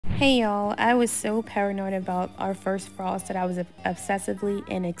Hey y'all, I was so paranoid about our first frost that I was obsessively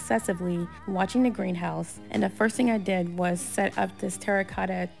and excessively watching the greenhouse, and the first thing I did was set up this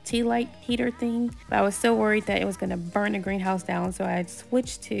terracotta tea light heater thing, but I was so worried that it was going to burn the greenhouse down, so I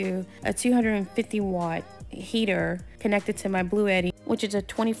switched to a 250 watt heater connected to my Blue Eddy, which is a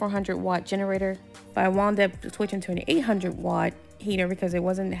 2400 watt generator, but I wound up switching to an 800 watt heater because it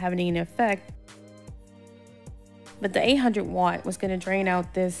wasn't having any effect. But the 800 watt was going to drain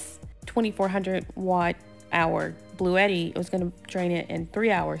out this 2400 watt hour Blue Eddy. It was going to drain it in 3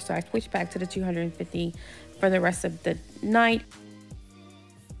 hours. So I switched back to the 250 for the rest of the night.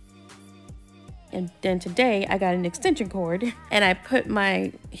 And then today I got an extension cord and I put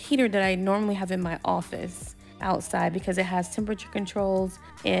my heater that I normally have in my office outside because it has temperature controls.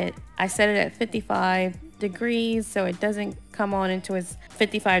 I set it at 55 degrees so it doesn't come on until it's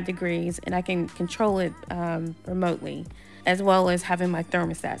 55 degrees, and I can control it remotely, as well as having my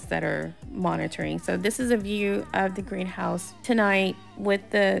thermostats that are monitoring. So this is a view of the greenhouse tonight with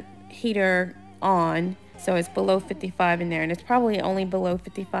the heater on. So it's below 55 in there, and it's probably only below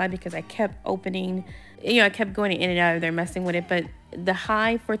 55 because I kept opening, I kept going in and out of there messing with it. But the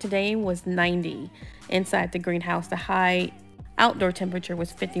high for today was 90 inside the greenhouse. The high outdoor temperature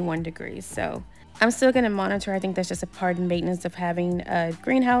was 51 degrees. So I'm still going to monitor. I think that's just a part of maintenance of having a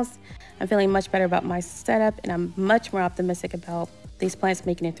greenhouse. I'm feeling much better about my setup, and I'm much more optimistic about these plants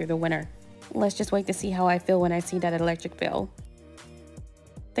making it through the winter. Let's just wait to see how I feel when I see that electric bill.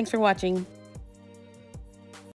 Thanks for watching.